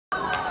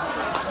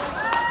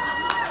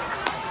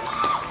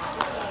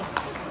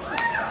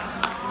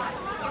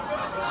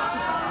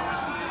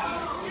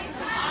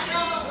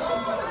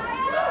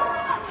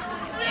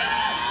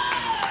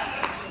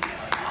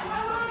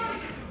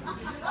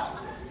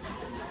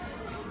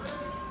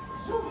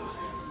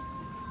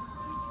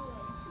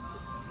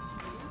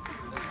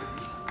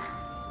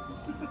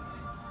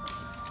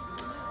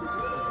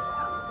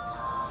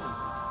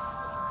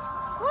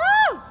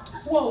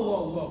Whoa,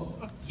 whoa,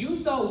 whoa.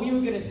 You thought we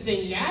were gonna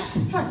sing that?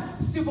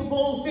 Super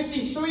Bowl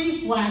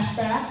 53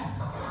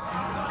 flashbacks.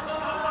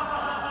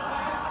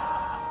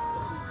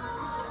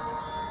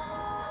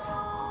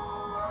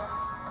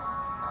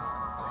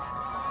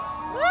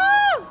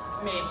 Woo!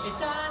 Mr.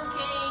 Sun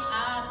came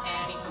up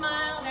and he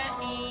smiled at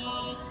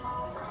me.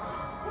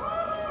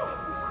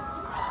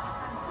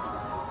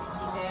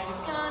 He said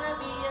it's gonna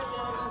be a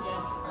good one,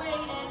 just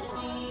wait and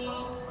see.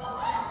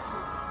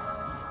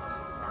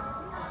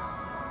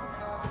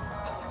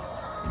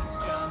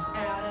 Jumped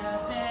out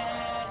of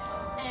bed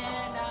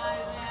and I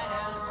went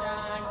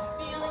outside,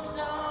 feeling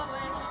so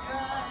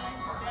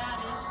stressed. That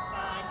is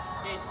fine.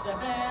 It's the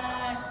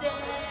best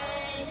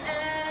day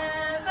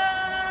ever.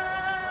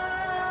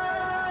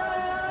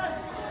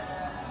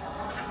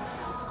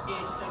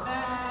 It's the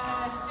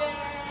best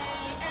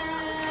day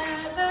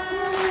ever.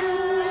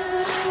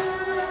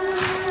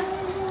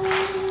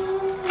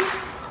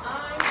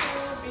 I'm so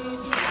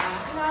busy,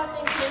 got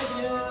nothing to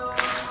do.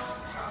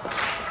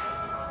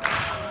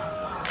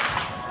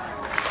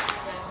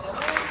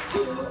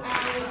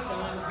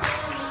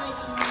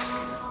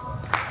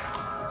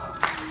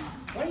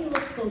 Why do you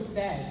look so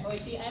sad? Oh, you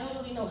see, I don't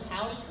really know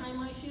how to tie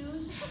my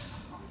shoes.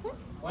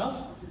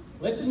 Well,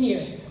 listen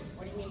here.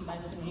 What do you mean by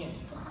listen here?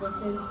 Just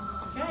listen.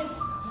 Okay.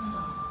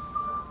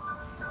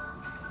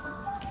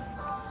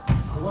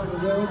 You want to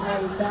learn how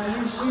to tie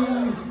your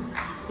shoes?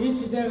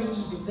 It's a very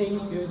easy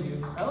thing to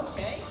do.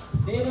 Okay.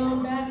 Sit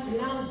on back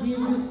and I'll give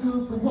you a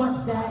scoop. But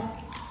what's that?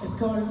 It's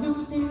called a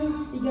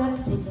loop-de-loop. You gotta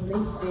take a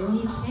lace in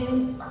each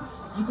hand.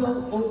 You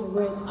go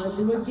over and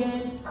under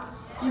again.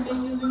 You make a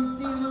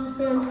loop-de-loop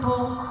and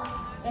pull.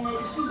 And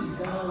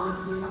shoes are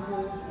looking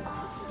good.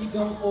 You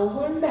go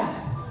over and back,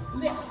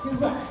 left to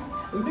right.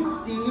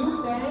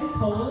 Loop-de-loop and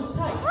pull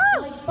tight.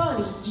 Like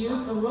bunny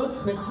ears or a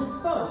Christmas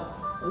bow.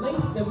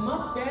 Lace them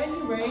up and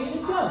you're ready to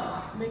go.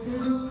 Make a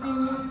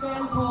loop-de-loop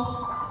and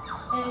pull.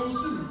 And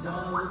shoes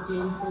are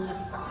looking good.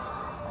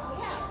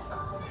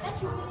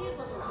 That really is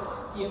looking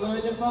good. You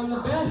learned it from the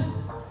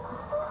best.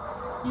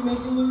 You make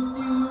a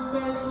loop-de-loop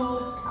and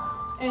pull.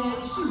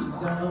 And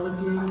shoes are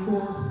looking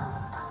cool.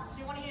 So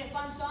you want to hear a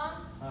fun song?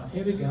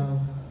 Here we go.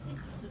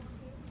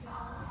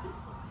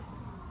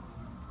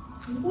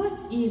 What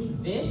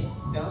is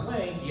this? Don't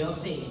worry, you'll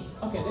see.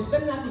 Okay, this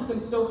better not be some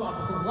soap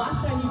opera, because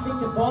last time you picked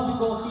the Barbie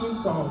Girl theme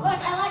song. Look,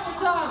 I like the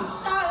song.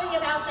 Sorry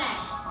about that.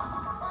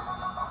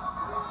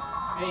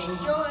 Bring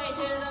joy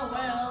to the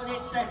world,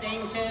 it's the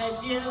thing to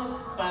do.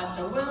 But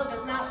the world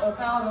does not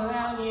revolve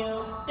around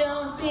you.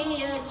 Don't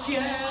be a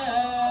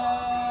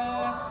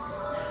jerk.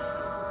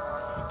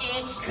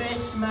 It's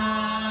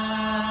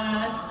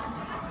Christmas.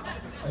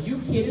 Are you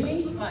kidding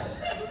me? What?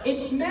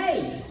 It's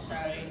May.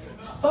 Sorry.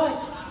 But,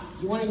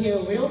 you want to hear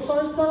a real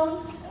fun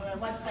song?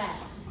 What's that?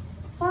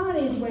 Fun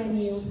is when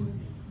you...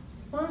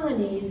 Fun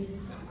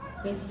is...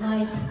 It's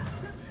like...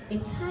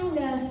 It's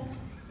kinda...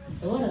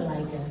 Sorta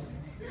like a...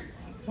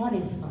 What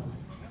is fun?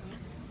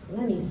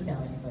 Let me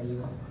spell it for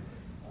you.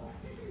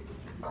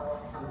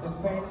 It's a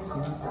friends who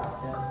do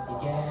stuff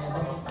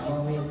together,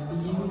 always for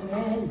you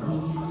and me.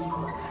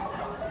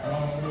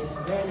 And it's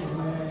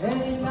anywhere,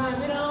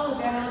 anytime, and all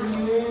down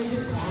here in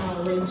the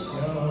talent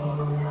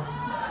show.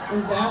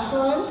 Was that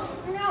fun?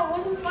 No, it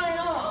wasn't fun at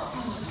all.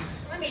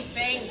 Let me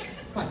think.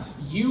 What?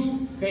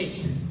 You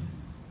think?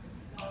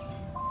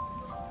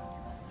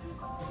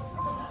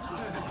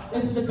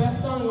 This is the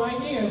best song right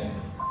here.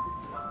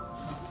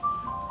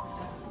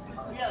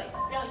 Really?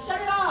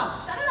 Shut it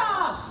off! Shut it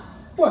off!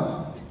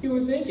 What? You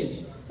were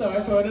thinking, so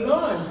I put it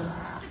on.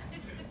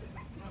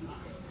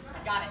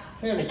 I got it.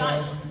 Here we I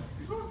got go. it.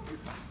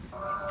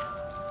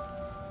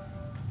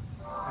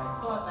 I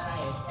thought that I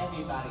had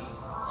everybody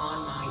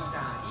on my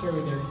side. Sure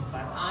we did.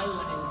 But I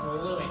went and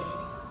blew it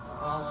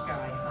all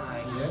sky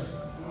high. Yep.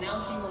 Now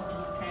she will be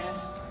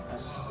past a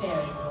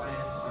staring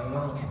glance. I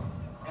know.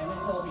 And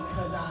it's all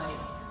because I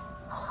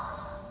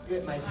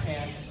ripped my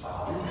pants.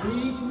 The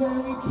big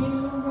Larry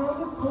came around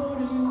the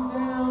podium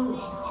down.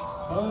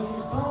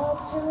 SpongeBob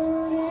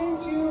turned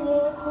into a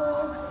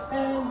clown.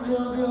 And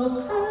little girl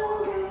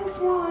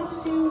Alvin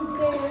watched you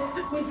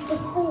dance with the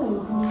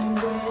fool who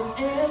went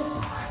and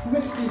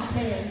ripped his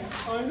pants.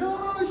 I know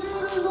I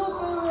shouldn't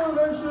look around,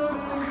 I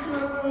shouldn't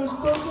curse,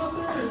 but the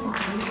thing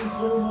is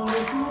so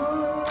much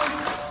worse.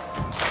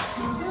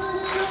 You said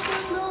it up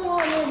and no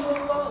one is a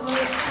lot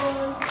less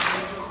fun.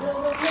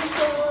 Never the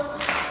sun,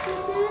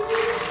 just give me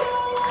the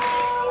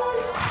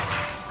stars.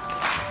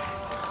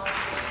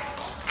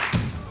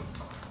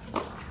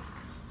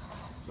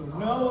 So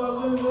now I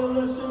learned a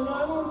lesson I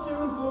won't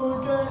soon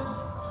forget.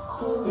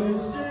 So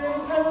listen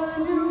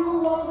and you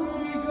won't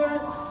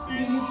regret. Be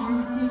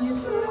true to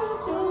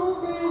yourself, don't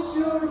miss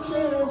your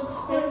chance,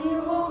 and you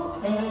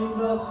won't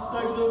end up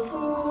like the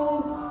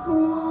fool who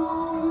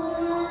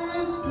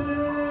ripped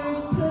his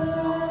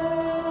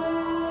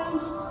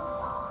pants.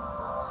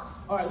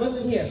 Alright,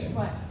 listen here.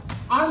 What?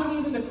 I'm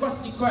leaving the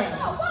Krusty Krab.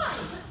 Oh, why?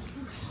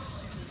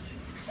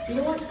 You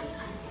know what?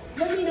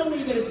 Let me know what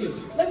you're gonna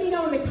do. Let me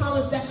know in the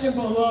comment section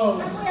below.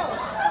 I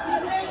will.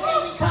 You may hear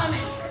me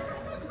coming.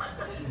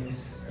 You're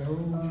so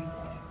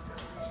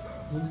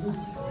There's a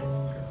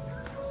soul,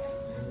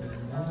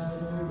 no matter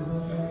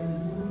where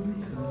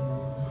you go.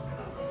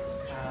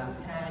 A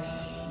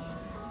penny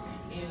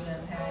is a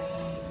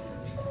penny,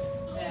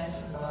 that's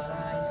what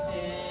I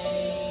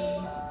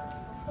say.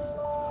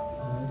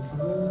 A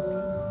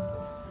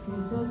grave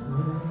is a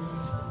grave,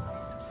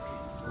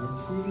 this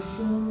is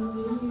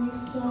surely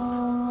so.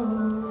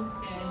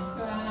 And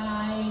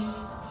fries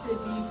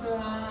should be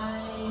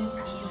fries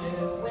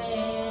either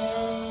way.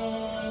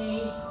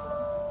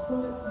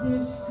 But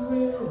this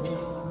thrill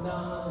is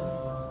not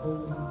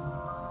home.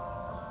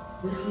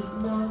 This is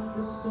not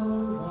the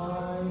soul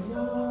I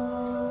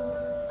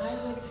know. I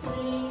would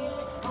trade it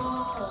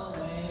all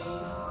away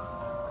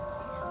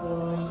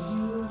for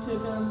you to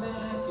come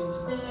back and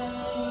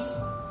stay.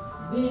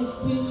 This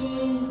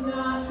kitchen's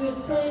not the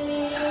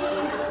same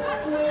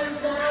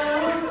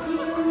without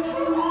you.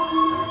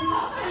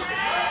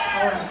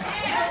 Alright.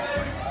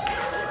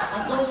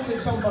 I'm going to the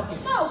chum bucket.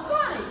 Oh,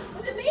 why?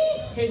 Was it me?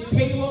 His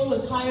payroll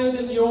is higher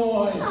than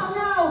yours. Oh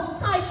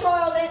no, I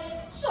soiled it.